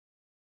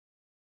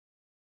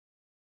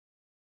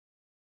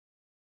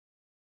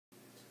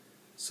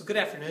So good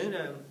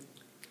afternoon.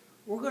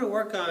 We're going to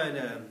work on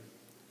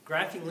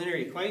graphing linear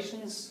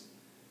equations.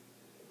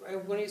 We're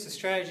going to use a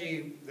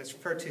strategy that's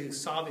referred to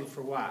solving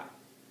for y.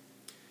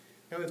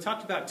 Now we've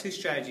talked about two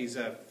strategies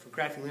for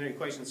graphing linear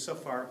equations so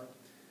far.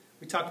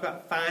 We talked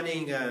about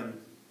finding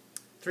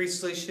three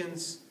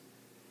solutions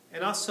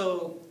and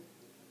also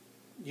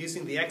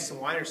using the x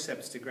and y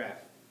intercepts to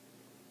graph.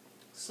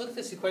 So look at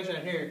this equation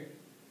right here.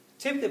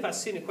 Typically if I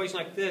see an equation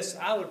like this,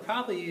 I would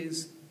probably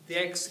use the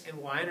x and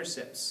y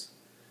intercepts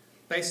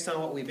based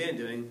on what we've been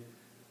doing.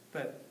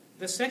 But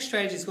this next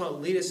strategy is going to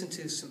lead us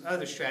into some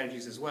other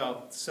strategies as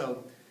well.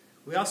 So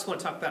we also want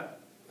to talk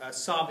about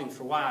solving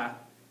for y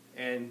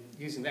and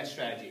using that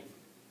strategy.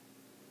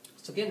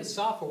 So again, to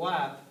solve for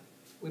y,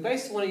 we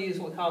basically want to use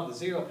what we call the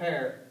zero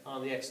pair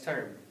on the x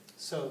term.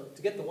 So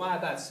to get the y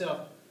by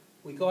itself,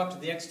 we go after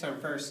the x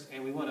term first,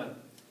 and we want to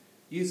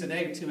use the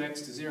negative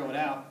 2x to zero it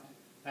out.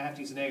 I have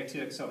to use the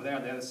negative 2x over there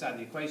on the other side of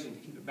the equation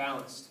to keep it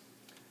balanced.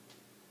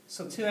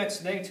 So 2x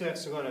and negative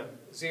 2x are going to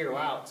zero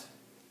out.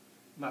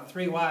 My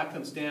 3y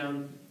comes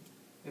down,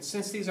 and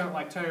since these aren't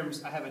like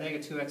terms, I have a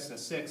negative 2x and a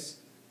 6.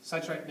 So I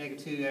write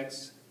negative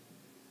 2x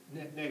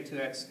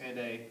and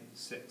a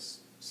 6.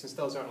 Since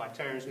those aren't like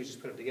terms, we just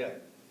put them together.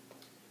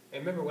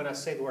 And remember, when I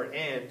say the word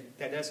and,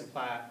 that does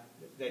imply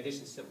the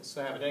addition symbol.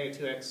 So I have a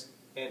negative 2x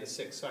and a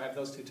 6. So I have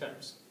those two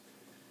terms.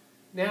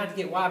 Now to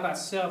get y by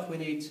itself, we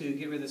need to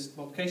get rid of this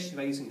multiplication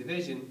by using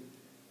division.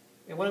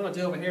 And what I'm going to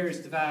do over here is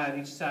divide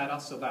each side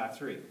also by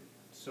 3.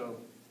 So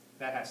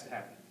that has to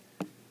happen.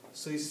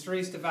 So these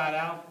 3's divide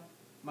out.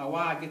 My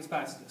y gets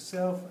by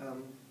itself.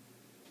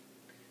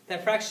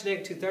 That fraction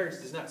negative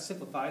 2/3 does not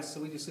simplify, so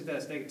we just leave that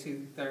as negative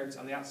 2/3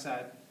 on the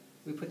outside.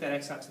 We put that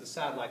x out to the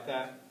side like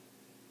that.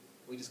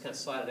 We just kind of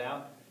slide it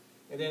out.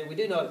 And then we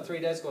do know that 3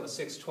 does go to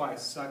 6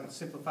 twice, so I can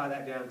simplify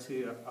that down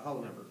to a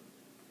whole number.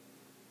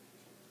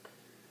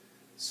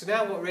 So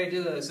now what we're ready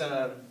to do is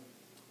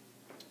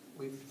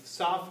we've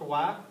solved for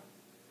y.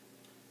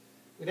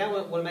 We now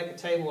want to make a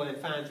table and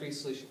find three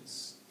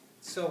solutions.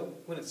 So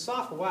when it's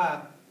solved for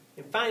y,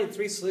 in finding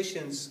three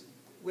solutions,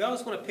 we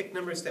always want to pick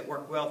numbers that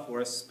work well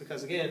for us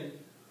because, again,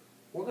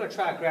 we're going to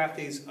try to graph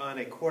these on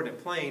a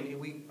coordinate plane,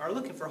 and we are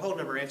looking for whole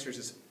number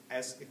answers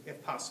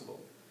if possible.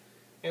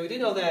 And we do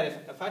know that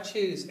if I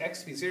choose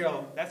x to be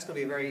 0, that's going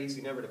to be a very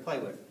easy number to play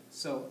with.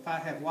 So if I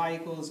have y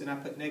equals and I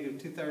put negative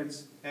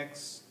 2/3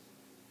 x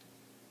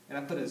and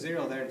I put a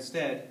 0 there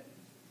instead,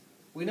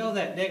 we know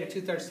that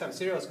negative 2/3 times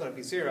 0 is going to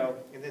be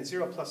 0, and then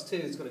 0 plus 2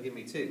 is going to give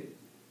me 2.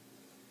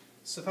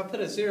 So if I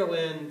put a 0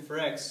 in for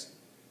x,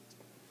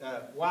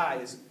 y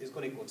is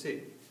going to equal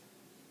 2.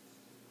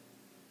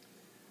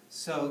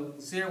 So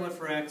 0 in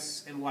for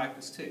x and y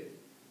equals 2.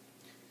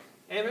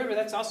 And remember,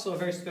 that's also a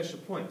very special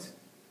point.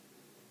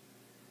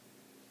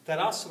 That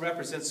also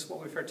represents what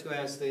we refer to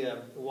as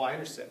the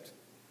y-intercept.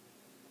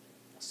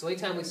 So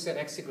anytime we set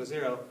x equals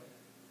 0,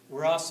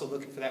 we're also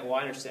looking for that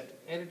y-intercept.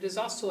 And it is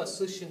also a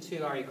solution to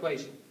our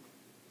equation.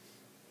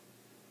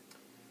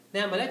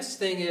 Now my next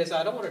thing is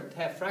I don't want to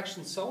have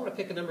fractions, so I want to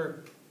pick a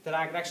number that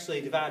I can actually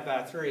divide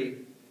by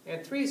 3.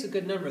 And 3 is a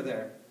good number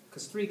there,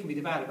 because 3 can be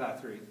divided by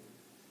 3.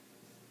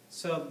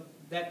 So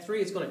that 3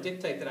 is going to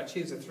dictate that I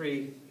choose a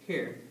 3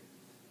 here.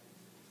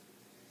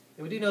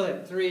 And we do know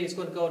that 3 is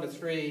going to go to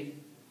 3.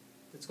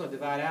 It's going to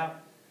divide out.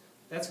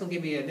 That's going to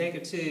give me a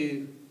negative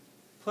 2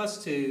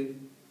 plus 2,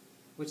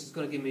 which is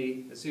going to give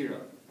me a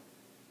 0.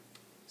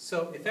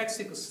 So if x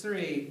equals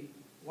 3,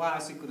 y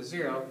is equal to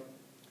 0.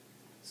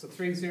 So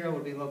 3, 0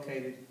 would be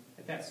located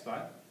at that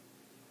spot.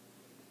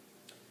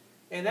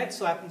 And that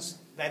so happens,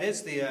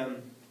 that's the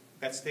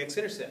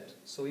x-intercept.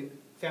 So we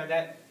found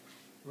that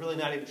really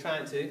not even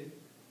trying to.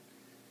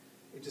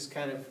 It just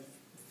kind of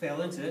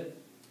fell into it.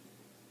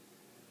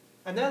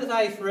 Another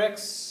value for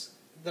x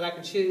that I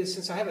can choose,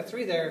 since I have a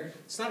 3 there,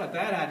 it's not a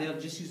bad idea to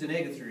just use a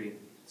negative 3.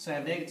 So I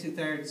have negative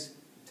 2/3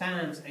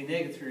 times a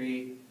negative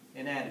 3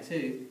 and add a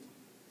 2.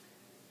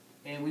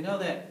 And we know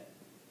that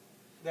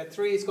that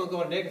 3 is going to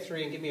go to negative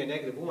 3 and give me a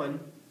negative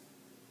 1.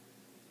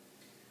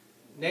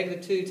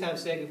 Negative 2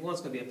 times negative 1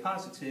 is going to be a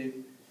positive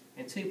 2.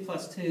 And 2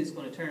 plus 2 is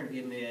going to turn to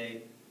give me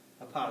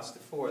a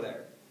positive 4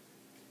 there.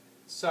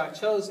 So I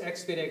chose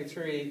x to be negative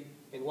 3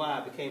 and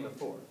y became a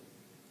 4.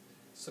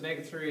 So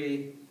negative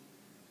 3,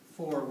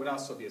 4 would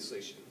also be a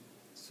solution.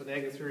 So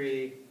negative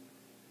 3,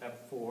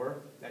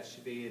 4, that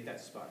should be at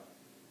that spot.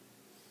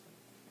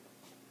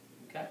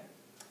 Okay?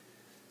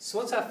 So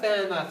once I've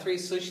found my three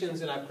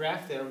solutions and I've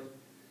graphed them,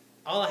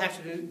 all I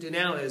have to do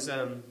now is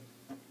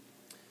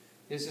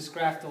just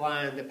graph the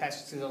line that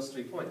passes through those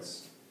 3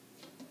 points.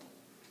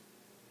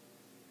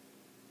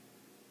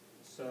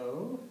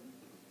 So,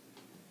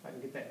 if I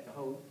can get that to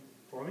hold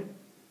for me.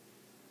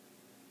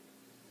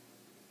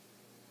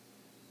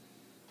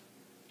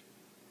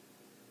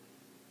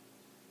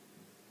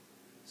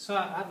 So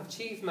I've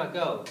achieved my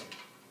goal.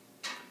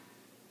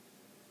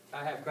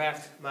 I have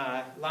graphed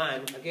my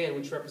line, again,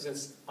 which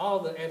represents all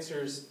the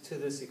answers to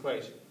this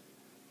equation.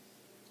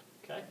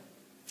 Okay?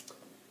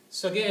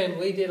 So again,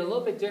 we did a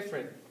little bit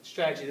different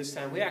strategy this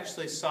time. We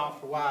actually solved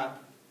for y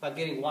by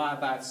getting y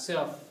by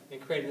itself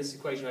and creating this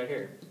equation right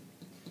here.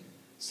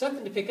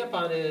 Something to pick up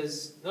on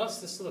is, notice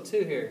this little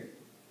 2 here.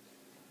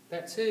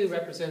 That 2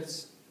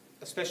 represents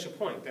a special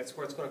point. That's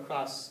where it's going to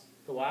cross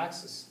the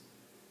y-axis.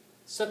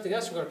 Something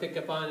else we're going to pick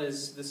up on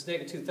is this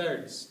negative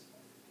 2/3.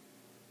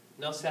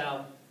 Notice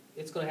how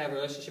it's going to have a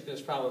relationship in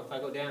this problem. If I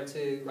go down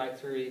 2, right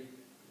 3,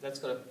 that's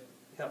going to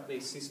help me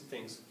see some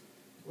things.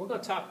 We're going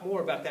to talk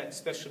more about that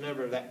special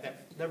number,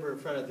 that number in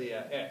front of the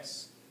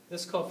x.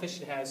 This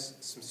coefficient has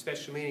some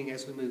special meaning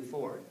as we move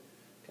forward.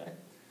 Okay?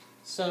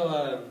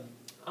 So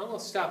I'm going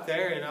to stop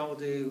there and I will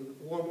do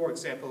one more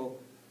example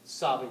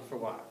solving for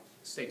y.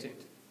 Stay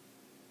tuned.